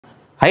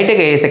Hitech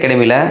AS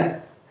அகாடமியில்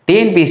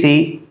TNPSC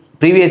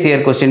previous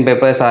year question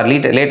papers R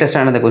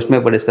லேட்டஸ்டான அந்த question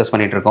paper discuss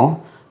பண்ணிகிட்டு இருக்கோம்.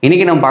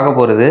 இன்றைக்கி நம்ம பார்க்க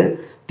போகிறது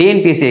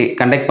டிஎன்பிசி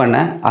கண்டக்ட் பண்ண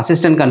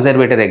அசிஸ்டன்ட்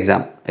கன்சர்வேட்டர்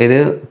எக்ஸாம். இது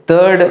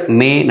 3rd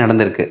May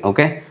நடந்திருக்கு.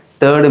 ஓகே,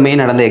 3rd May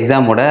நடந்த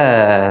எக்ஸாமோட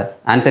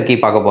ஆன்சர் கீ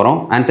பார்க்க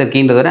போகிறோம். Answer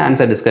கீன்றதோட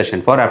answer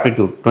discussion for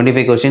Aptitude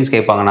 25 questions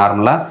கேட்பாங்க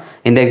நார்மலாக.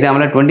 இந்த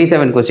எக்ஸாமில்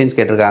 27 கொஸ்டின்ஸ்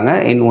கேட்டிருக்காங்க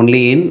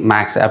only in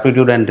maths,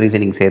 Aptitude and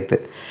reasoning சேர்த்து.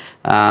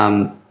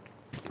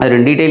 அது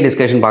டீட்டெயில்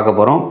டிஸ்கஷன் பார்க்க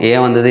போகிறோம்.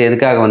 ஏன் வந்தது,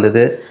 எதுக்காக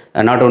வந்தது,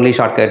 not only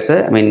shortcuts,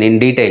 in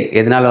detail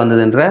எதனால்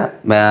வந்ததுன்ற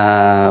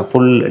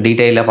ஃபுல்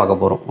டீட்டெயிலாக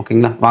பார்க்க போகிறோம்.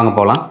 ஓகேங்களா, வாங்க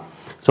போகலாம்.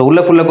 ஸோ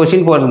ஃபுல்லாக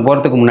கொஸ்டின்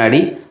போகிறதுக்கு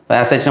முன்னாடி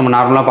ஆஸ் நம்ம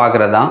நார்மலாக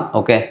பார்க்குறது தான்.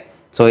 ஓகே,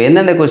 ஸோ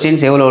எந்தெந்த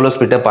கொஸ்டின்ஸ் எவ்வளோ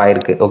ஸ்பிட்டப்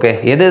ஆகிருக்கு, ஓகே,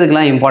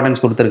 எதுக்கெலாம்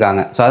இம்பார்ட்டன்ஸ்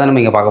கொடுத்துருக்காங்க, ஸோ அதை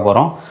நம்ம இங்கே பார்க்க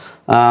போகிறோம்.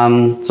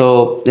 ஸோ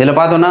இதில்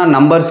பார்த்தோன்னா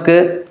நம்பர்ஸ்க்கு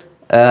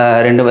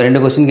ரெண்டு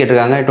கொஸ்டின்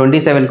கேட்டிருக்காங்க.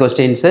 27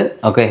 கொஸ்டின்ஸு.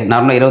 ஓகே,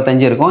 நார்மலாக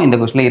 25 இருக்கும், இந்த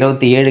கொஸ்டினில்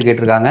 27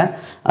 கேட்டிருக்காங்க.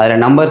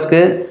 அதில் நம்பர்ஸ்க்கு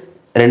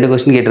 2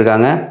 கொஸ்டின்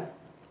கேட்டிருக்காங்க.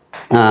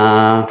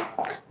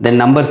 தென்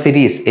நம்பர்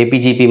சீரீஸ்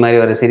ஏபிஜிபி மாதிரி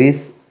வர சீரீஸ்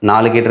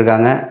 4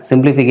 கேட்டிருக்காங்க.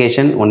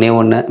 சிம்பிளிஃபிகேஷன் ஒன்று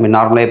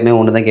நார்மலாக எப்பவுமே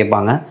ஒன்று தான்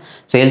கேட்பாங்க.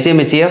 ஸோ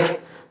எல்சிஎம் ஹெச்சிஎஃப்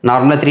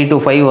நார்மலாக 3 to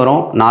 5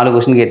 வரும், 4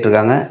 கொஸ்டின்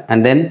கேட்டிருக்காங்க.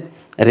 அண்ட் தென்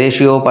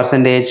ரேஷியோ,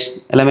 பர்சன்டேஜ்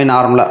எல்லாமே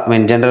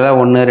நார்மலாக ஜென்ரலாக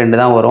 1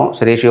 2 தான் வரும்.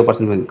 So ratio,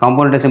 percentage,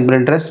 compound simple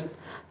interest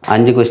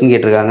 5 question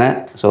கேட்டிருக்காங்க.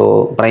 So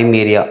prime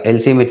area,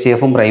 LCM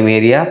ஹெச்சிஎஃப்பும் prime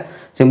area,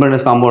 simple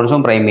interest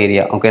காம்பவுண்ட்ஸும் prime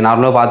area. Okay,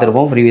 நார்மலாக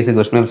பார்த்துருப்போம் ப்ரீவியஸ்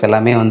கொஸ்டின் பேப்பர்ஸ்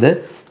எல்லாமே 5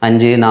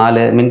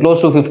 4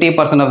 close to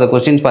 50% of the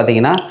questions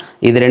பார்த்தீங்கன்னா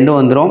இது 2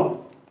 வந்துடும்.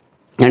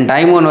 அண்ட்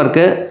டைம் ஒன்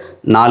ஒர்க்கு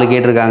 4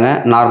 கேட்டிருக்காங்க.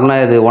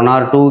 நார்மலாக இது 1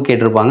 or 2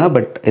 கேட்டிருப்பாங்க,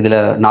 பட் இதில்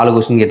 4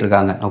 கொஸ்டின்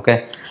கேட்டிருக்காங்க. Okay,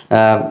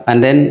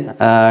 and then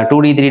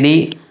 2D 3D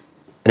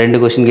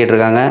 2 question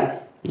கேட்டிருக்காங்க.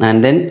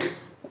 அண்ட் தென்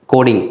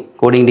கோடிங்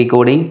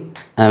டிகோடிங்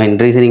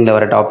ரீசனிங்கில்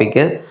வர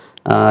டாப்பிக்கு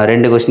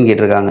 2 கொஸ்டின்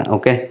கேட்டிருக்காங்க.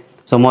 ஓகே,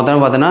 ஸோ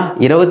மொத்தம் பார்த்தோன்னா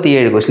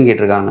 27 கொஸ்டின்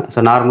கேட்டிருக்காங்க. ஸோ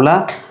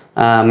நார்மலாக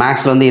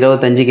மேக்ஸில்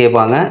 25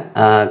 கேட்பாங்க,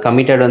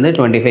 கமிட்டட்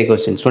 25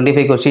 கொஸ்டின்ஸ்.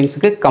 25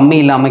 கொஸ்டின்ஸுக்கு கம்மி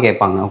இல்லாமல்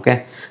கேட்பாங்க. ஓகே,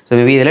 ஸோ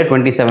மேபி இதில்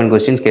 27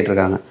 கொஸ்டின்ஸ்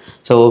கேட்டிருக்காங்க.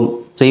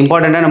 ஸோ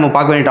இம்பார்ட்டண்ட்டாக நம்ம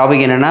பார்க்க வேண்டிய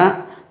டாபிக் என்னென்னா,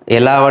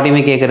 எல்லா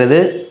வாட்டியுமே கேட்குறது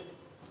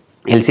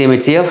எல்சிஎம்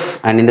ஹெச்சிஎஃப்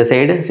அண்ட் இந்த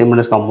சைடு சிம்பிள்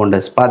இன்ட்ரெஸ்ட்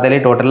காம்பவுண்டர்ஸ் பார்த்தாலே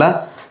டோட்டலாக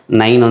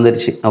 9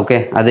 வந்துருச்சு. ஓகே,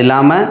 அது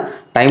இல்லாமல்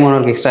டைம் ஒன்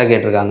ஒர்க் எக்ஸ்ட்ரா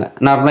கேட்டிருக்காங்க.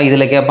 நார்மலாக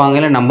இதில் கேட்பாங்க,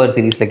 இல்லை நம்பர்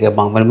சீரீஸில்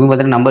கேட்பாங்க.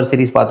 பார்த்தீங்கன்னா நம்பர்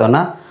சீரீஸ்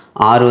பார்த்தோன்னா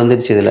 6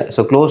 வந்துருச்சு இதில்.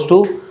 So close to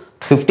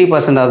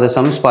 50% of the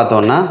sums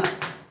பார்த்தோன்னா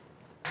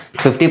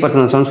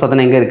 50% ஆஃப் சம்ஸ்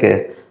பார்த்தோன்னா எங்கே இருக்குது,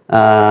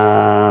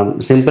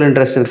 சிம்பிள்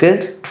இன்ட்ரெஸ்ட் இருக்குது,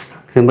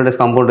 சிம்பிள்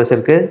இன்ட்ரெஸ்ட் காம்பவுண்டர்ஸ்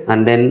இருக்குது,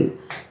 அண்ட் தென்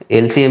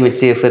எல்சிஎம்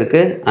ஹெச்சிஎஃப்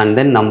இருக்குது, அண்ட்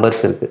தென்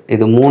நம்பர்ஸ் இருக்குது.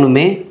 இது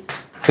 3மே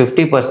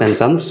 50%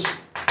 சம்ஸ்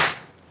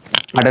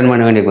அட்டன்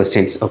பண்ண வேண்டிய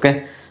கொஸ்டின்ஸ். ஓகே,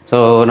 ஸோ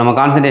நம்ம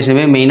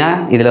கான்சன்ட்ரேஷனுமே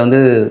மெயினாக இதில்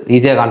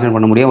ஈஸியாக கான்சன்ட்ரேட்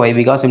பண்ண முடியும். Why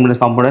because simple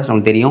interest compounders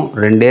நமக்கு தெரியும்,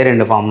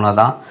 2 ஃபார்முலா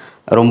தான்,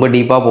 ரொம்ப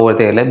டீப்பாக போக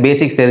தேவையில்லை.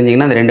 பேசிக்ஸ்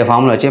தெரிஞ்சிங்கன்னா அந்த 2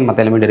 ஃபார்முலா வச்சு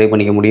மற்ற எல்லாமே டெரைவ்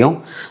பண்ணிக்க முடியும்.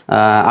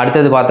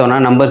 அடுத்தது பார்த்தோன்னா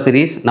நம்பர்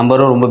சீரீஸ்,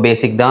 நம்பரும் ரொம்ப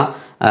பேசிக் தான்.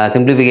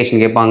 சிம்பிளிஃபிகேஷன்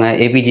கேட்பாங்க,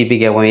 ஏபிஜிபி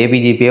கேட்பாங்க.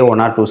 ஏபிஜிபியே 1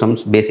 or 2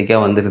 சம்ஸ்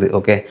பேசிக்காக வந்துடுது.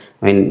 ஓகே,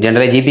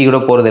 ஜென்ரலாக ஜிபி கூட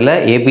போகிறதில்ல,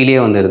 ஏபிலேயே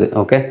வந்துடுது.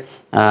 ஓகே,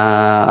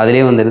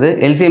 அதிலே வந்துடுது.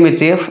 LCM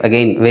HCF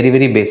again very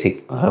very basic,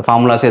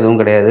 formulas எதுவும்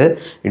கிடையாது.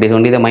 It is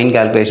only the mind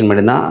calculation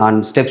மட்டும்தான்,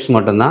 அண்ட் ஸ்டெப்ஸ்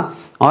மட்டும்தான்,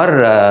 ஆர்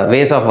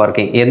வேஸ் ஆஃப்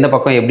ஒர்க்கிங், எந்த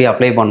பக்கம் எப்படி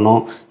அப்ளை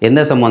பண்ணணும்,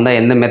 எந்த சம் வந்தால்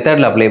எந்த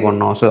மெத்தடில் அப்ளை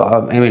பண்ணணும். ஸோ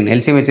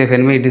எல்சிஎம் ஹெச்சிஎஃப்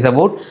என்ன, it is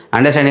about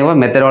understanding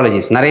of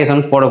methodologies. நிறைய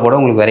சம்ஸ் போட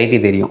உங்களுக்கு வெரைட்டி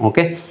தெரியும்.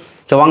 ஓகே,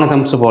 ஸோ வாங்க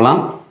சம்ஸ்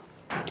போகலாம்.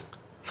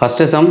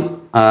 ஃபஸ்ட்டு சம்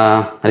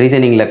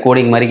ரீசனிங்கில்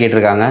கோடிங் மாதிரி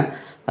கேட்டிருக்காங்க.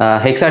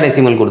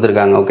 ஹெக்ஸாடெசிமல்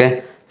கொடுத்துருக்காங்க. ஓகே,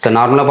 ஸோ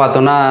நார்மலாக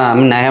பார்த்தோன்னா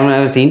ஐ ஹேவ்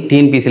நெவர் சீன்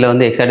டிஎன்பிசியில்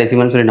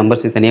ஹெக்ஸாடெசிமல் சொல்லி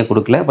நம்பர்ஸ் தனியாக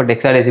கொடுக்கல, பட்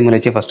ஹெக்ஸாடெசிமல்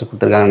வச்சு ஃபஸ்ட்டு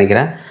கொடுத்துருக்காங்கன்னு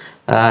நினைக்கிறேன்.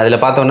 அதில்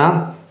பார்த்தோன்னா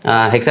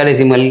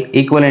hexadecimal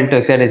equivalent to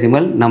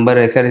hexadecimal number,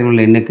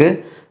 hexadecimal எண்ணுக்கு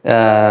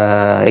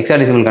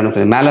ஹெக்ஸாடெசிமல்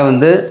கன்வர்ஷன் மேலே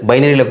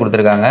பைனரியில்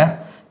கொடுத்துருக்காங்க.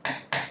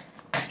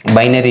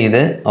 பைனரி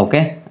இது.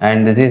 Okay,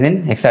 and this is in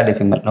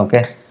hexadecimal.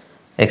 Okay,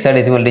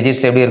 hexadecimal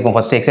டிஜிட்ஸில் எப்படி இருக்கும்,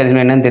 ஃபஸ்ட்டு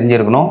ஹெக்ஸாடெசிமல் என்னன்னு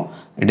தெரிஞ்சிருக்கணும்.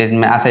 It is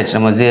asset.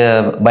 நம்ம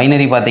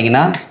பைனரி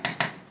பார்த்தீங்கன்னா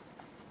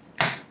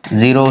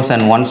 0s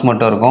and 1s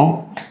மட்டும் இருக்கும்.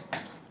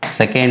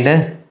 செகண்டு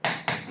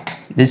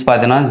டிஜிட்ஸ்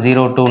பார்த்தீங்கன்னா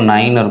 0 to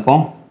 9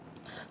 இருக்கும்.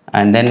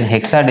 அண்ட் தென்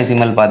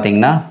ஹெக்ஸாடெசிமல்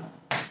பார்த்தீங்கன்னா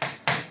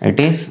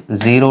it is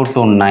 0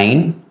 to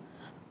 9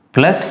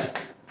 plus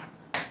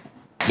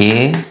A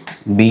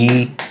B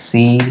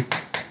C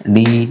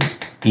D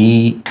E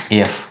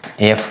F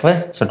F.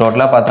 So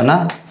டோட்டலாக பார்த்தோன்னா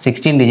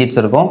 16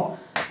 டிஜிட்ஸ் இருக்கும்.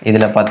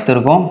 இதில் 10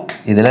 இருக்கும்,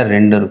 இதில்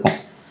 2 இருக்கும்.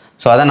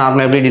 ஸோ அதான்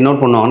நார்மலாக எப்படி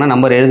டினோட் பண்ணுவாங்கன்னா,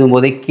 நம்பர்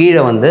எழுதும்போதே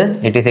கீழே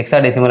இட் இஸ்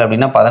ஹெக்ஸாடெசிமல்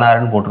அப்படின்னா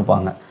 16ன்னு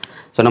போட்டிருப்பாங்க.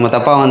 ஸோ நம்ம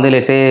தப்பாக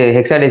லெட்ஸே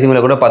ஹெக்ஸாடெசிமலை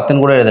கூட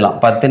 10ன்னு கூட எழுதலாம்.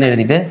 10ன்னு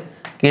எழுதிட்டு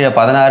கீழே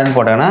 16ன்னு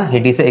போட்டாங்கன்னா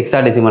it is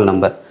hexadecimal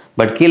number.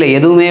 But கீழே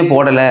எதுவுமே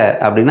போடலை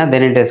அப்படின்னா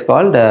then it is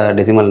called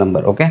decimal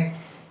number. Okay,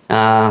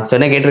 so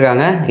என்ன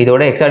கேட்டிருக்காங்க,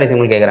 இதோட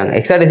ஹெக்ஸாடெசிமல் கேட்குறாங்க.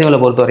 ஹெக்ஸாடெசிமலை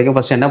பொறுத்த வரைக்கும்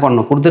ஃபஸ்ட் என்ன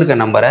பண்ணணும், கொடுத்துருக்க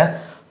நம்பரை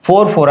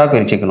 4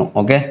 பிரிச்சுக்கணும்.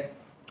 ஓகே,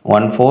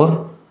 1 4,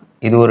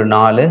 இது ஒரு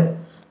 4,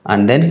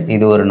 அண்ட் தென்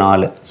இது ஒரு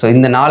 4. ஸோ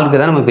இந்த 4க்கு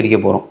தான் நம்ம பிரிக்க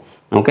போகிறோம்.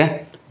 ஓகே,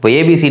 இப்போ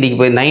ஏபிசிடிக்கு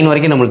போய் 9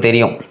 வரைக்கும் நம்மளுக்கு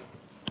தெரியும்.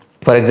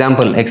 ஃபார்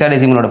எக்ஸாம்பிள்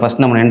ஹெக்ஸாடெசிமலோட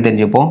ஃபஸ்ட் நம்பர் என்ன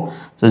தெரிஞ்சுப்போம்.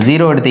 ஸோ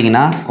 0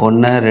 எடுத்திங்கன்னா 1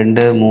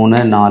 2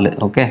 3 4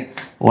 ஓகே.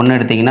 1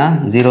 எடுத்திங்கன்னா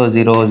 0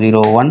 0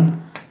 0 1,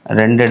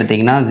 2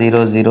 எடுத்திங்கன்னா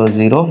 0 0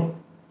 0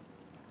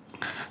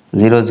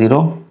 0 0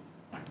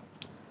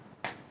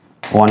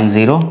 1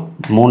 0,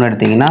 3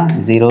 எடுத்திங்கன்னா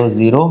 0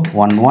 0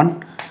 1 1,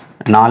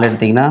 4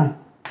 எடுத்திங்கன்னா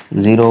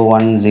 0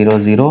 1 0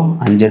 0,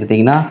 5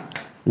 எடுத்திங்கன்னா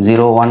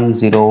 0 1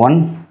 0 1,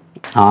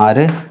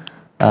 6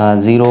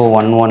 0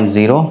 1 1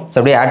 0. ஸோ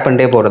அப்படியே ஆட்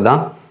பண்ணிட்டே போகிறது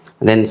தான்.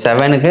 தென்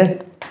 7க்கு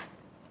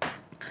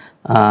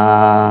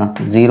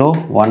 0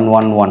 1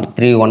 1 1,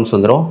 3 1s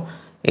வந்துடும்.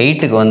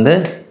 8க்கு வந்து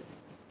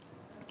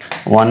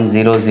 1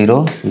 0 0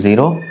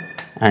 0,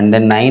 அண்ட்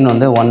தென் 9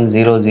 வந்து 1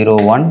 0 0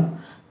 1,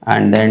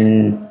 அண்ட் தென்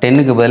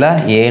 10க்கு பதிலாக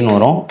ஏன்னு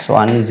வரும். ஸோ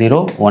 1 0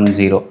 1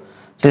 0.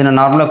 ஸோ இதை நான்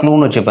நார்மலாக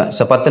க்ளூன்னு வச்சுப்பேன்.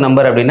 ஸோ 10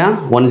 நம்பர் அப்படின்னா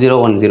 1 0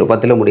 1 0,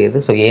 10ல் முடியாது.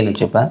 ஸோ ஏன்னு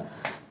வச்சுப்பேன்.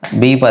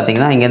 பி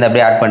பார்த்தீங்கன்னா இங்கேருந்து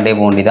அப்படியே ஆட் பண்ணிட்டே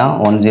போக வேண்டியதான்.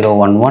 1 0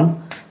 1 1.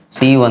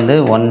 சி வந்து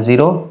 1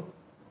 0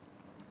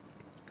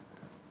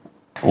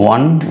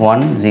 1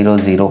 1 0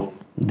 0.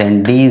 தென்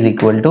டி இஸ்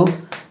ஈக்குவல் டு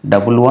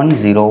 1 1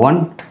 0 1.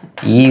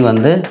 இ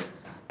வந்து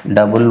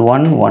 1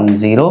 1 1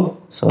 0.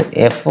 ஸோ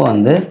எஃப்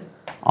வந்து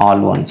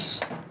ஆல் ஒன்ஸ்.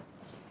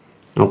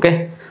 ஓகே.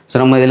 ஸோ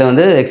நம்ம இதில்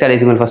வந்து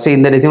ஹெக்ஸாடெசிமல் ஃபஸ்ட்டு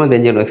இந்த டெசிமல்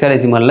தெரிஞ்சிருக்கணும்.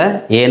 ஹெக்ஸாடெசிமலில்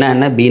ஏனா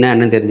என்ன பினா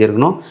என்னன்னு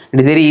தெரிஞ்சிருக்கணும்.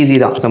 இட் இஸ் வெரி ஈஸி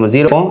தான். ஸோ நம்ம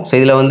 0, ஸோ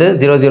இதில் வந்து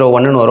 0 0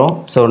 1ன்னு வரும்.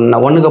 ஸோ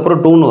 1க்கு அப்புறம்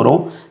 2ன்னு வரும்.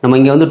 நம்ம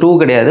இங்கே வந்து 2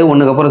 கிடையாது,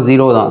 1க்கு அப்புறம்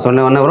 0 தான். ஸோ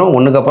என்ன வரும்,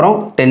 1க்கு அப்புறம்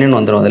 10ன்னு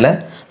வந்துடும் அதில்.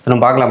 ஸோ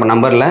நம்ம பார்க்கலாம் இப்போ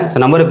நம்பரில். ஸோ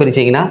நம்பரை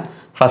பிரிச்சிங்கன்னா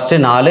ஃபஸ்ட்டு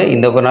 4,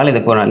 இந்த ஒரு 4,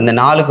 இதுக்கு ஒரு 4. இந்த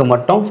 4க்கு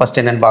மட்டும் ஃபஸ்ட்டு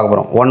என்னென்னு பார்க்க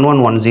போகிறோம். 1 1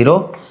 1 0,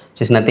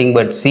 which is nothing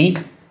but C.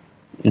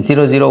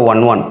 0 0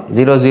 1 1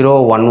 0 0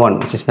 1 1,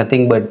 which is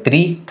nothing but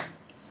 3.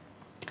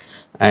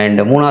 And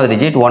 3வது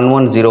டிஜிட் 1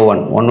 1 0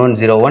 1 1 1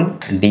 0 1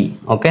 டி.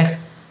 ஓகே.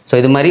 ஸோ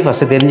இது மாதிரி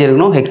ஃபஸ்ட்டு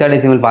தெரிஞ்சிருக்கணும்.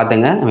 ஹெக்ஸாடெசிமல்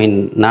பார்த்துங்க. ஐ மீன்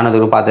நான் அது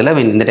பார்த்ததில்ல.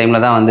 இந்த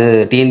டைமில் தான் வந்து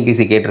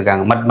டிஎன்பிசி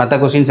கேட்டிருக்காங்க. மற்ற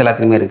கொஸ்டின்ஸ்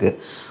எல்லாத்துலேயுமே இருக்குது.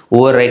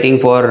 Over writing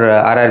for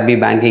RRB,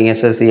 banking,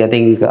 SSC, I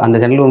think அந்த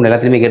சென்ட்ரல் ரூம்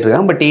எல்லாத்துலேயுமே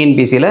கேட்டிருக்காங்க. பட்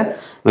டிஎன்பிசியில்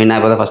நான்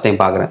இப்போ தான் ஃபஸ்ட் டைம்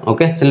பார்க்குறேன்.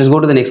 Okay. So let's go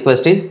to the next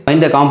question.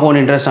 Find the compound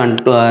interest on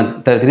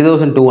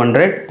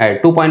 3200 at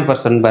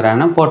 2% per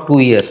annum for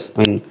 2 years. I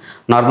mean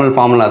normal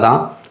formula தான்.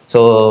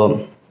 So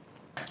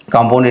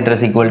compound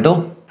interest equal to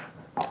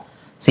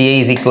CI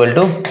is equal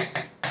to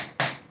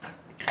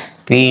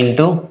P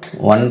into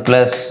 1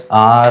 plus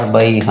R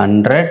by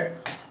 100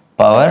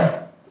 power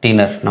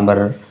tiner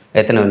number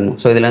எத்தனை வேணும்.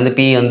 So இதில் வந்து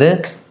P வந்து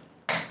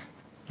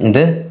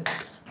இது,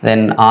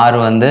 தென் R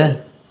வந்து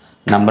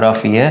number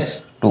of years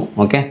 2.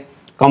 Okay.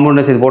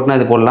 Compounders இது போட்டுனா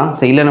இது போடலாம்.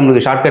 ஸோ இல்லை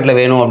நம்மளுக்கு ஷார்ட்கட்டில்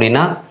வேணும்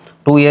அப்படின்னா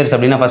 2 years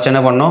அப்படின்னா ஃபஸ்ட்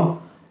என்ன பண்ணோம்,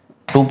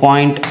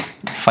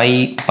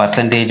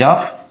 2.5%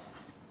 ஆஃப்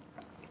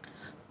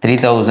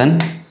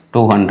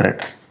 3200.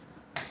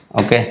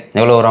 ஓகே.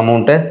 எவ்வளோ ஒரு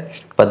அமௌண்ட்டு,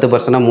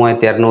 10%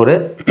 3200,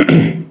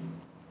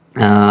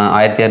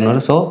 1200.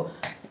 ஸோ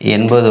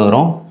 80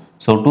 வரும்.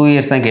 ஸோ 2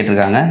 years தான்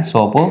கேட்டிருக்காங்க. ஸோ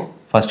அப்போது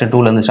ஃபஸ்ட்டு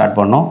 2லேருந்து ஸ்டார்ட்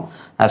பண்ணோம்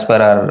as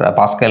per R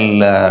pascal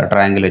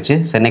triangle வச்சு.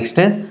 So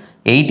next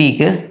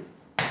 80க்கு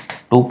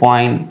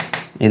 2.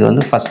 இது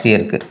வந்து ஃபஸ்ட்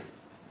இயருக்கு.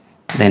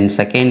 தென்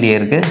செகண்ட்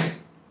இயருக்கு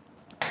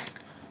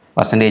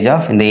பர்சன்டேஜ்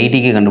ஆஃப் இந்த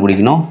 80க்கு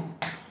கண்டுபிடிக்கணும்.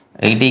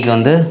 80க்கு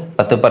வந்து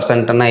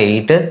 10%னா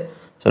 8.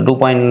 So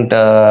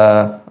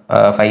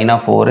 2.5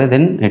 4,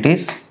 then it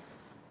is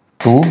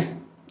 2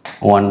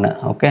 1.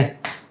 okay,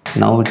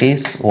 now it is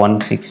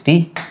 160.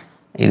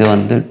 இது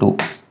வந்து 2.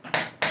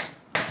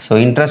 so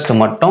interest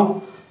மட்டும்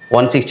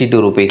 162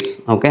 rupees.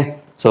 okay,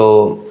 so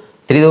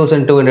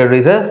 3200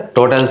 is a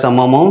total sum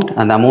amount.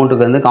 அந்த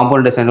அமௌண்ட்டுக்கு வந்து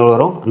காம்பவுண்ட் இன்ட்ரெஸ்ட்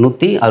வரும்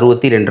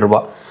 162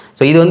 ரூபா.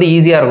 ஸோ இது வந்து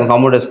ஈஸியாக இருக்கும்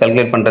காம்பவுண்ட் இன்ட்ரெஸ்ட்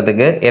கால்குலேட்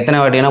பண்ணுறதுக்கு. எத்தனை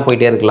வாட்டினா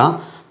போயிட்டே இருக்கலாம்.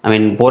 ஐ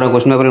மீன் போகிற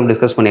கொஸ்டின் பேப்பரும்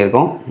டிஸ்கஸ்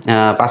பண்ணியிருக்கோம்.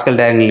 பாஸ்கல்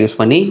ட்ரையாங்கிள் யூஸ்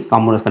பண்ணி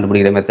காம்பவுண்ட் இன்ட்ரெஸ்ட்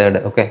கண்டுபிடிக்கிற மெத்தட்.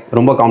 ஓகே,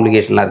 ரொம்ப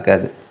காம்ப்ளிகேஷன்லாம்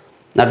இருக்காது.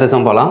 அடுத்த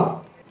சம் போகலாம்.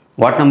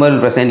 What number will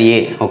present A.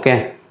 Okay,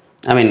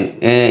 I mean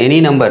any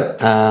number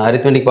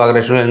arithmetic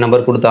ப்ராக்ரெஷனில்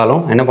number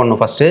கொடுத்தாலும் என்ன பண்ணணும்,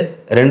 ஃபஸ்ட்டு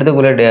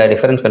ரெண்டுத்துக்குள்ளே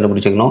டிஃபரன்ஸ்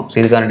கண்டுபிடிச்சிக்கணும். ஸோ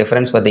இதுக்கான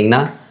டிஃபரன்ஸ் பார்த்தீங்கன்னா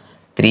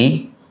 3,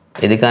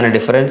 இதுக்கான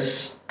டிஃபரன்ஸ்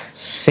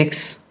 6,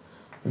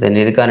 தென்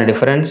இதுக்கான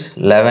டிஃபரன்ஸ்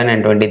 11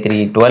 and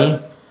 23 12,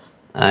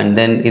 அண்ட்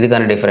தென்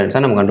இதுக்கான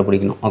டிஃபரன்ஸாக நம்ம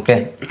கண்டுபிடிக்கணும். ஓகே,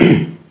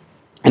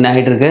 என்ன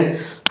ஆகிட்டு இருக்குது,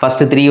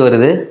 ஃபஸ்ட்டு 3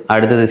 வருது,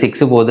 அடுத்தது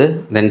 6 போகுது,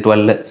 தென்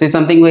 12. ஸோ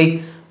சம்திங் வை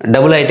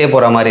டபுள் ஆகிட்டே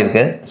போகிற மாதிரி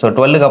இருக்குது. ஸோ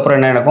 12க்கு அப்புறம்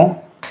என்ன நடக்கும்,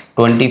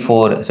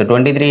 24. ஸோ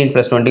 23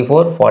 +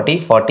 24 40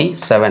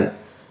 47.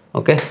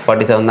 ஓகே,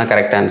 47 தான்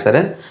கரெக்ட்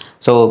ஆன்சரு.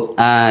 ஸோ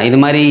இது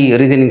மாதிரி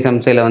ரீசனிங்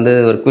சம்ஸில் வந்து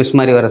ஒரு குவிஸ்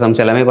மாதிரி வர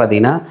சம்ஸ் எல்லாமே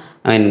பார்த்தீங்கன்னா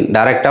ஐ மீன்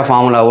டேரெக்டாக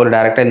ஃபார்முலாவோ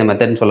டேரெக்டாக இந்த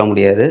மெத்தட்னு சொல்ல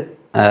முடியாது.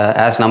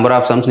 ஆஸ் நம்பர்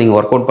ஆஃப் சம்ஸ் நீங்கள்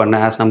ஒர்க் அவுட் பண்ண,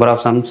 ஆஸ் நம்பர்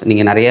ஆஃப் சம்ஸ்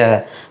நீங்கள் நிறைய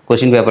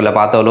கொஷின் பேப்பரில்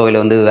பார்த்தாலோ இல்லை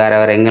வந்து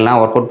வேறு எங்கெல்லாம்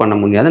ஒர்க் அவுட் பண்ண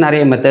முடியாது,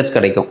 நிறைய மெத்தட்ஸ்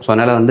கிடைக்கும். ஸோ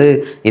அதனால் வந்து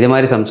இது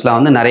மாதிரி சம்ஸ்லாம்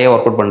வந்து நிறைய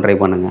ஒர்க் அவுட் பண்ண ட்ரை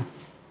பண்ணுங்கள்.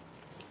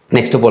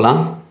 நெக்ஸ்ட்டு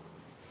போகலாம்.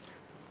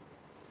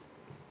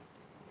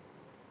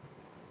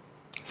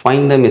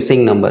 Find the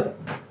missing number.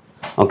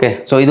 Okay,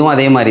 so இதுவும்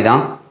அதே மாதிரி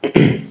தான்.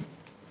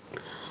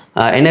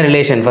 என்ன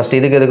ரிலேஷன், ஃபஸ்ட்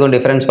இதுக்கும்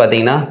டிஃப்ரென்ஸ்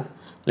பார்த்தீங்கன்னா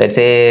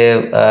லெட்ஸே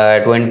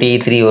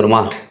 23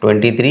 வருமா,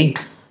 23,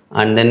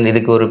 அண்ட் தென்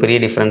இதுக்கு ஒரு பெரிய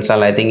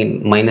டிஃப்ரென்ஸால் ஐ திங்க்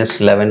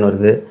 -11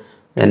 வருது,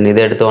 தென்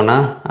இதை எடுத்தோன்னா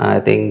ஐ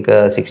திங்க்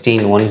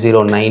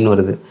 16109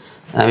 வருது.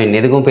 ஐ மீன்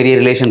எதுக்கும் பெரிய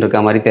ரிலேஷன் இருக்க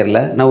மாதிரி தெரில.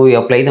 Now we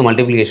apply the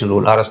multiplication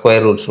rule R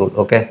square roots rule.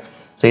 Okay,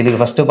 so இதுக்கு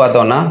ஃபஸ்ட்டு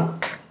பார்த்தோன்னா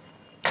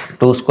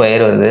 2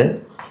 ஸ்கொயர் வருது.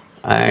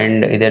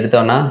 அண்ட் இது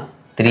எடுத்தோன்னா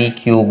 3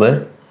 க்யூபு.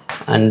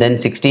 அண்ட் தென்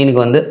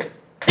 16க்கு வந்து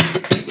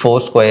 4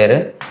 ஸ்கொயரு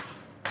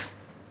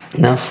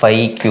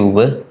 5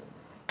 க்யூபு.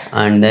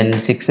 அண்ட் தென்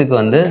 6க்கு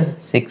வந்து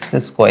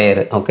 6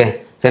 ஸ்கொயரு. ஓகே,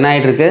 ஸோ என்ன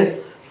ஆகிட்டுருக்கு,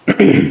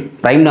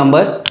 ப்ரைம்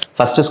நம்பர்ஸ்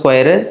ஃபஸ்ட்டு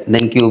ஸ்கொயரு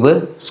தென் க்யூபு,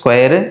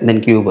 ஸ்கொயரு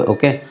தென் cube.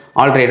 Okay,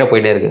 ஆல்ட்ரேட்டாக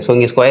போயிட்டே இருக்குது. ஸோ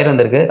இங்கே ஸ்கொயர்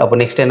வந்திருக்கு, அப்போ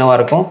நெக்ஸ்ட் என்னவாக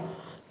இருக்கும்,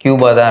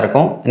 க்யூபாக தான்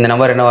இருக்கும். இந்த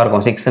நம்பர் என்னவாக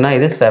இருக்கும், 6னா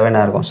இது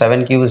 7ஆக இருக்கும்.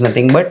 7 cube is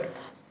nothing but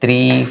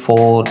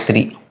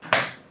 343.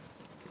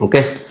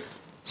 Okay,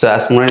 so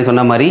as முன்னாடி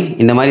சொன்ன மாதிரி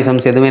இந்த மாதிரி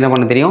சம்ஸ் எதுவுமே என்ன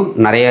பண்ண தெரியும்,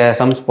 நிறைய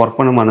சம்ஸ் ஒர்க்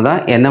பண்ண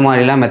தான் எந்த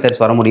மாதிரிலாம்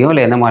மெத்தட்ஸ் வர முடியும்,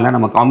 இல்லை எந்த மாதிரிலாம்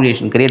நம்ம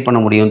காம்பினேஷன் கிரியேட் பண்ண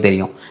முடியும்னு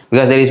தெரியும்.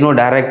 Because there is no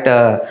direct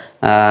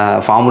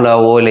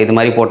ஃபார்முலாவோ இல்லை இது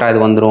மாதிரி போட்டால்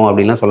இது வந்துடும்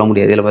அப்படின்லாம் சொல்ல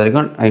முடியாது. இதில்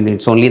வரைக்கும்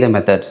it's only the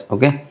methods.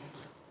 Okay,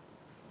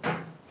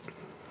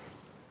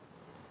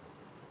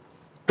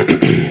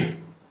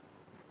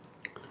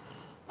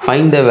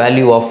 find the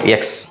value of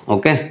x.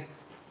 okay,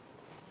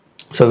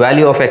 so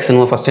value of x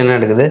னு ஃபர்ஸ்ட் என்ன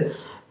எடுக்குது,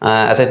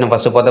 அசெட் நம்ம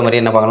ஃபஸ்ட்டு பார்த்த மாதிரி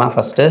என்ன பார்க்கலாம்,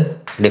 first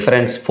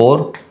difference 4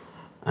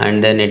 and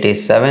then it is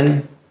 7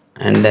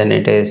 and then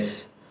it is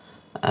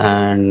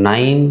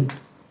 9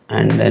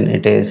 and then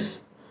it is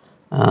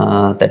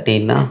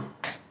 13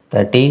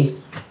 13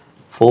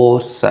 4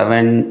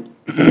 7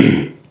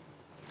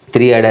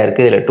 3 ஆடாக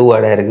இருக்குது, இதில் 2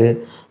 ஆடாக இருக்குது,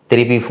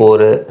 திருப்பி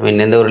 4. ஐ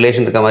மீன் எந்த ஒரு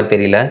ரிலேஷன் இருக்க மாதிரி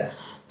தெரியல.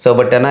 ஸோ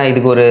பட் ஆனால்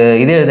இதுக்கு ஒரு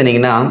இது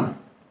எழுதுனீங்கன்னா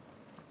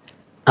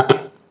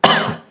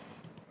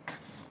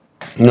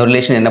இன்னொரு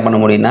ரிலேஷன் என்ன பண்ண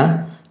முடியும்னா,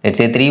 லெட்ஸ்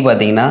சே 3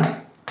 பார்த்தீங்கன்னா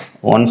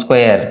 1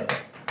 square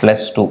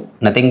plus 2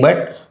 nothing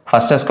but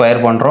first square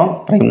பண்ணுறோம்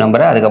ப்ரைம்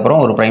நம்பரை, அதுக்கப்புறம்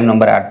ஒரு ப்ரைம்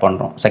நம்பரை ஆட்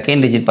பண்ணுறோம்.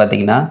 செகண்ட் டிஜிட்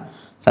பார்த்தீங்கன்னா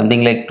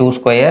சம்திங் லைக் 2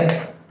 ஸ்கொயர்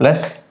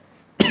ப்ளஸ்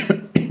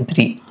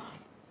 3,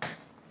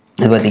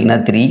 இது பார்த்தீங்கன்னா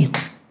 3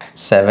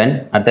 7.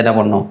 அடுத்து என்ன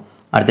பண்ணோம்,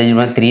 அடுத்த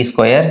டிஜிட் 3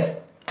 ஸ்கொயர்,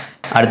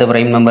 அடுத்த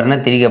ப்ரைம் நம்பர்னா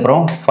 3க்கு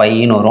அப்புறம்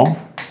 5ன்னு வரும்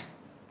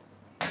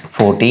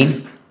 14,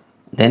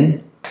 தென்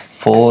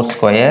 4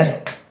 ஸ்கொயர்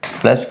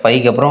ப்ளஸ்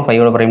 5க்கு அப்புறம்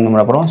 5ஓட ப்ரைம்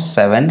நம்பர் அப்புறம்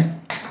 7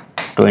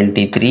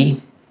 23,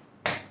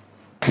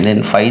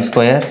 தென் 5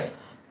 ஸ்கொயர்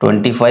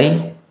 25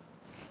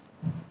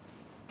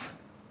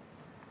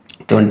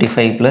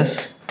 ப்ளஸ்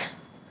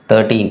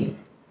 13,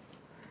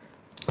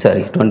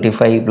 சாரி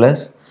 25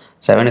 ப்ளஸ்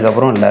 7க்கு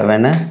அப்புறம்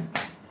 11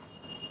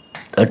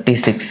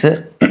 36,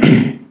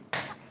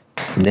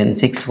 தென்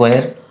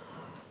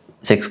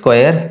 6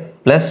 ஸ்கொயர்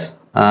ப்ளஸ்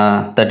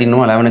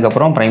 13 11க்கு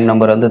அப்புறம் ப்ரைம்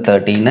நம்பர் வந்து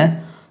 13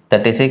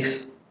 36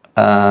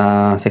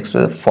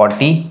 6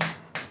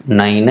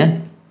 49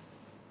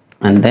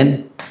 and then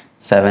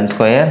 7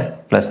 ஸ்கொயர்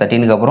ப்ளஸ்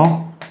 13க்கு அப்புறம்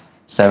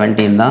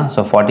 17 தான். So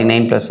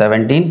 49 plus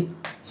 17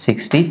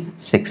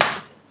 66.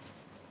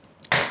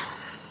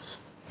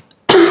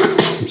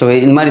 ஸோ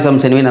இந்த மாதிரி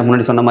சம்ஸ் எனவே நான்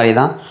முன்னாடி சொன்ன மாதிரி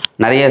தான்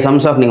நிறைய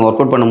சம்ஸ் ஆஃப் நீங்கள்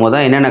ஒர்க் அவுட் பண்ணும்போது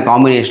தான் என்னென்ன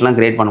காம்பினேஷன்லாம்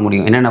கிரியேட் பண்ண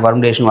முடியும், என்னென்ன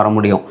பர்முடேஷன் வர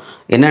முடியும்,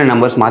 என்னென்ன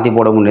நம்பர்ஸ் மாற்றி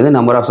போட முடியுது,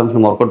 நம்பர் ஆஃப் சம்ஸ்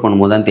நம்ம ஒர்க் அவுட்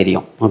பண்ணும்போது தான்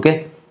தெரியும். Okay,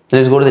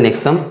 let's go to the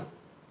next sum.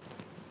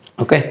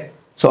 Okay,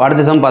 so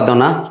அடுத்த சம்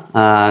பார்த்தோன்னா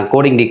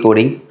கோடிங்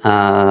டிகோடிங்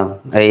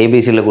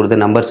ஏபிசியில் கொடுத்து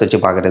நம்பர்ஸ் வச்சு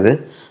பார்க்குறது.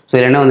 ஸோ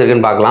இதில் என்ன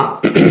வந்திருக்குன்னு பார்க்கலாம்.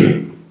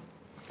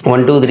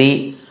 1 2 3.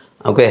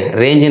 ஓகே,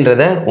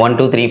 ரேஞ்சுன்றதை 1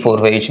 2 3 4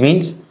 5 விச்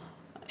மீன்ஸ்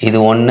இது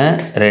 1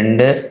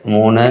 2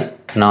 3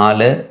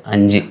 4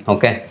 5.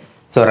 Okay,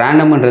 so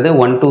ரேண்டம்ன்றது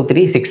 1 2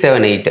 3 6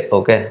 7 8.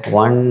 ஓகே,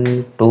 1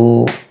 2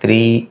 3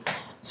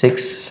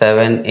 6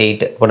 7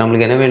 8. இப்போ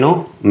நம்மளுக்கு என்ன வேணும்,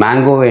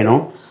 மேங்கோ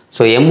வேணும்.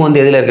 ஸோ எம்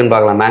வந்து எதில் இருக்குதுன்னு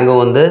பார்க்கலாம். மேங்கோ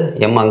வந்து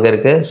எம் அங்கே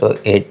இருக்குது. ஸோ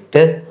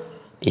 8.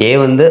 ஏ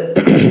வந்து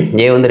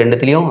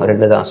ரெண்டுத்துலேயும்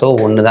 2 தான். ஸோ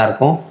 1 தான்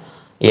இருக்கும்.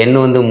 என்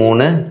வந்து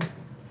 3,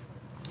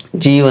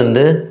 ஜி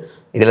வந்து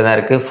இதில் தான்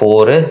இருக்குது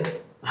 4,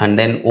 அண்ட்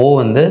தென் ஓ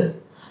வந்து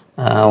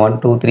 1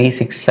 2 3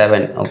 6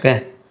 7. ஓகே,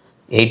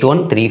 8 1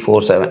 3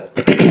 4 7.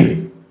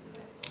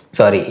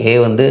 சாரி, ஏ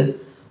வந்து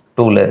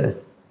 2ல் இருக்குது,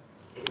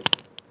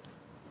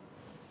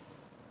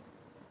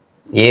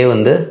 ஏ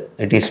வந்து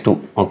it is 2.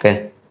 Okay,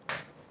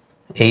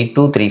 8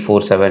 2 3 4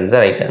 7 is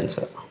the right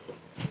answer.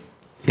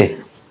 Okay,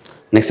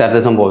 next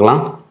அடுத்த சம்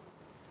போகலாம்.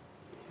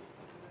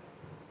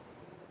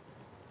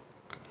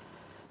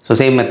 So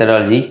same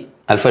methodology,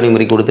 alpha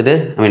numeric கொடுத்துட்டு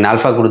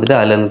ஆல்ஃபா கொடுத்துட்டு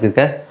அதில்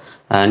இருக்க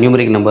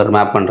நியூமரிக் நம்பர்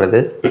மேப் பண்ணுறது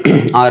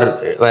ஆர்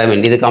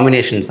இது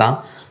காம்பினேஷன்ஸ் தான்.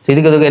 ஸோ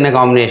இதுக்கு என்ன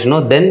காம்பினேஷனோ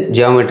தென்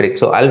ஜியோமெட்ரிக்.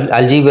 ஸோ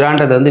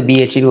அல்ஜிபிரான்றது வந்து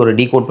பிஹெச்னு ஒரு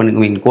டீகோட்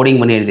பண்ணி கோடிங்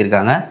பண்ணி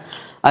எழுதியிருக்காங்க.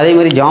 அதே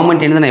மாதிரி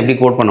ஜியோமெட்ரின்னு தான் நான் எப்படி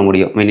கோட் பண்ண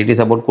முடியும். It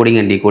is about coding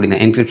and decoding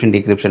தான், என்கிரிப்ஷன்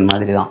டிகிரிப்ஷன்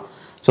மாதிரி தான்.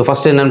 ஸோ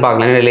ஃபஸ்ட்டு என்னென்னு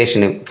பார்க்கலாம்,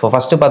 ரிலேஷன். இப்போ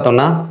ஃபஸ்ட்டு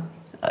பார்த்தோம்னா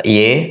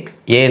ஏ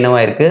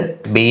என்னவாக இருக்குது,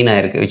 பின்னு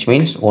இருக்குது விச்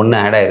மீன்ஸ் 1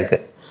 ஆட் ஆகிருக்கு.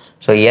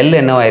 ஸோ எல்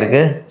என்னவாக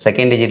இருக்குது,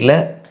 செகண்ட் டிஜிட்டில்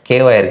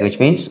கேவாக இருக்குது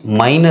விச் மீன்ஸ்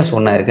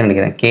 -1 இருக்குன்னு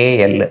நினைக்கிறேன்,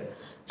 KL.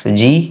 ஸோ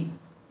ஜி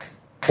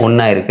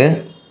 1 இருக்குது.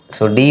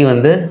 ஸோ டி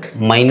வந்து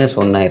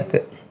 -1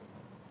 இருக்குது.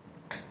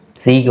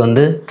 சிக்கு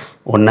வந்து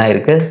 1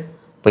 இருக்குது.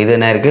 இப்போ இது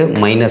என்ன இருக்குது,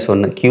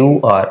 -1.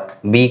 QR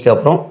பிக்கு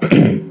அப்புறம்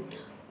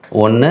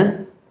 1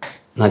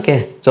 ஓகே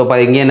ஸோ இப்போ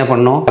இங்கே என்ன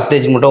பண்ணோம் ஃபஸ்ட்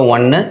டிஜிட் மட்டும்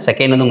 1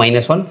 செகண்ட் வந்து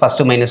 -1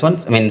 first -1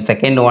 mean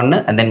second 1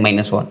 and then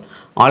 -1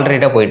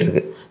 ஆல்டர்னேட்டாக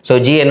போயிட்டுருக்கு ஸோ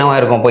ஜி என்னவாக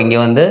இருக்கும் இப்போ இங்கே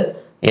வந்து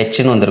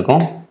ஹெச்னு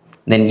வந்திருக்கும்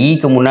தென்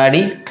ஈக்கு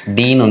முன்னாடி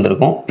டின்னு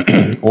வந்திருக்கும்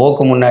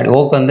ஓக்கு முன்னாடி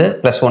ஓக்கு வந்து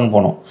 +1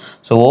 போகணும்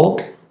so O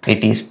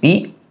it is B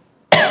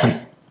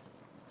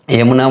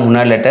எம்னா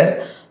முன்னாடி லெட்டர்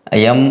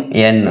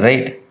எம்என்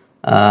ரைட்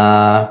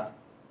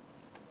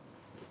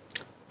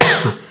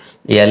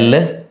எல்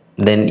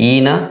தென்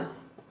ஈனா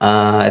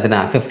எத்தனை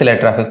fifth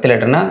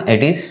லெட்டர்னா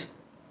it is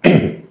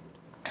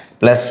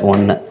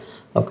 +1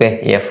 okay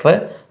F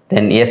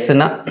then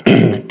எஸ்னா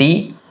D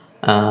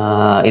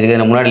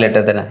இதுக்கு முன்னாடி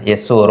லெட்டர் தானே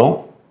எஸ் வரும்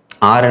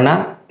ஆர்னா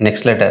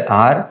நெக்ஸ்ட் லெட்டர்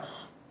ஆர்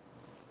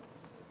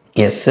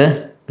எஸ்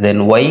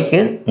தென்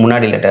ஒய்க்கு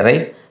முன்னாடி letter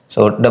right so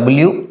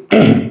W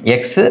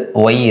X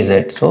Y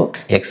Z so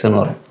எக்ஸ்னு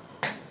வரும்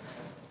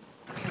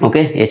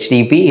ஓகே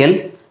ஹெச்டிபிஎல்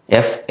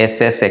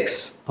எஃப்எஸ்எஸ்எக்ஸ்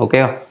ஓகே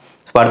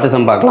இப்போ அடுத்த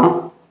சம் பார்க்கலாம்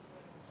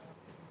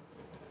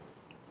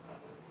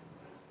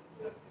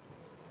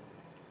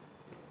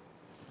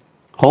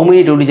how many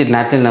 2-digit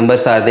natural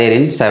numbers are there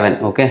in 7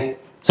 okay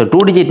so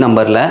 2-digit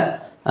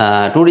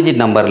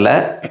நம்பரில்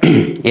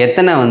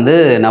எத்தனை வந்து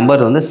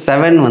நம்பர் வந்து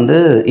 7 வந்து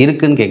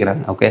இருக்குன்னு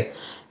கேட்குறாங்க ஓகே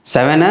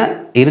 7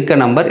 இருக்க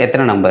நம்பர்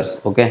எத்தனை நம்பர்ஸ்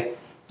ஓகே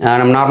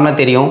நம்ம நார்மலாக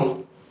தெரியும்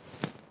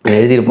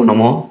எழுதியிருப்போம்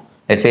நம்ம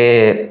லெட்ஸே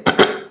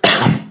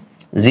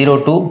 0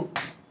 to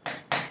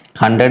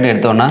 100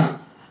 எடுத்தோன்னா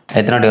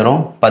எத்தனை வாட்டி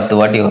வரும்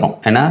 10 வாட்டி வரும்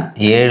ஏன்னா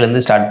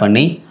 7லேருந்து ஸ்டார்ட்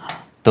பண்ணி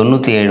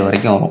 97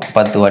 வரைக்கும் வரும்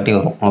 10 வாட்டி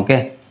வரும் ஓகே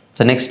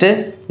ஸோ நெக்ஸ்ட்டு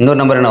இன்னொரு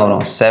நம்பர் என்ன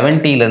வரும்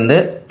 70லேருந்து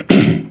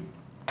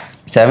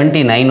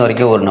 79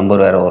 வரைக்கும் ஒரு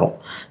நம்பர் வேறு வரும்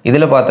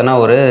இதில் பார்த்தோன்னா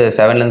ஒரு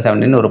 7லேருந்து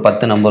 17 ஒரு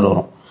 10 நம்பர்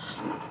வரும்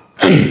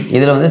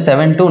இதில் வந்து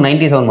 7 to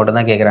 97 மட்டும்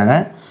தான் கேட்குறாங்க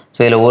ஸோ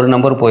இதில் ஒரு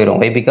நம்பர் போயிடும்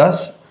why because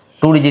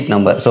 2-digit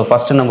number so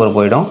first number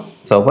போயிடும்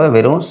ஸோ அப்போ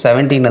வெறும்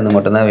 17லேருந்து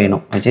மட்டும்தான்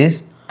வேணும் விச் இஸ்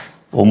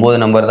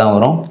 9 நம்பர் தான்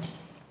வரும்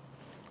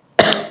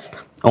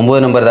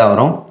 9 நம்பர் தான்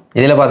வரும்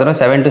இதில் பார்த்தோன்னா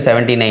 7 to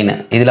 79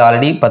 இதில்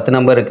ஆல்ரெடி 10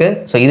 நம்பர் இருக்குது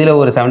ஸோ இதில்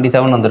ஒரு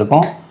 77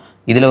 வந்திருக்கும்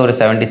இதில் ஒரு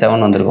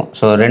 77 வந்திருக்கும்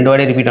ஸோ 2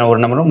 வாட்டி ரிப்பீட் ஆன ஒரு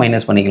நம்பரும்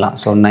மைனஸ் பண்ணிக்கலாம்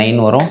ஸோ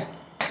 9 வரும்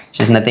which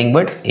is nothing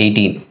but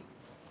 18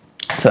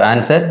 so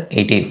answer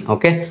 18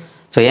 okay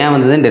so ஏன்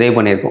வந்ததுன்னு டெரைவ்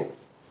பண்ணியிருக்கோம்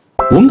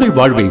உங்கள்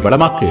வாழ்வை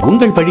வளமாக்கு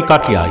உங்கள்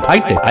வழிகாட்டியாய்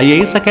hitech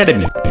IAS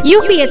academy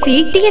UPSC,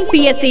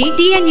 TNPSC,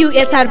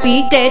 TNUSRB,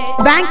 TET,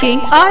 Banking,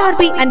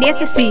 RRB and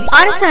SSC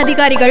அரசு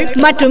அதிகாரிகள்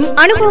மற்றும்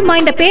அனுபவம்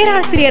வாய்ந்த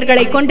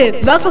பேராசிரியர்களை கொண்டு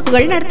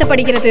வகுப்புகள்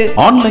நடத்தப்படுகிறது.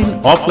 Online,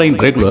 offline,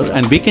 regular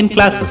and weekend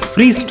classes,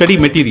 free study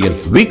materials,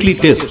 weekly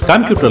test,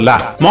 computer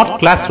lab, smart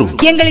classroom.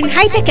 எங்களின்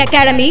ஹைடெக்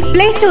அகாடமி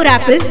Play Store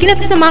ஆப்பில்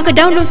இலவசமாக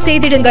டவுன்லோட்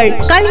செய்திடுங்கள்.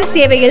 கல்வி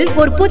சேவையில்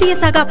ஒரு புதிய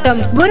சகாப்தம்.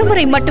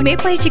 ஒருமுறை மட்டுமே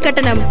பயிற்சி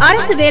கட்டணம்.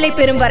 அரசு வேலை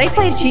பெறும் வரை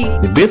பயிற்சி.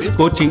 The best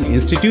coaching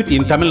institute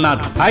in Tamil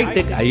Nadu.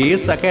 Hitech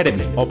IAS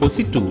Academy,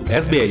 opposite to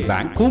SBI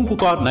Bank,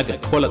 Kumpupar Nagar,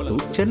 Kolattur,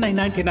 Chennai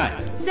 99.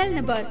 Cell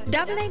number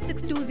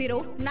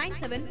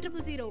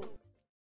 9962097000.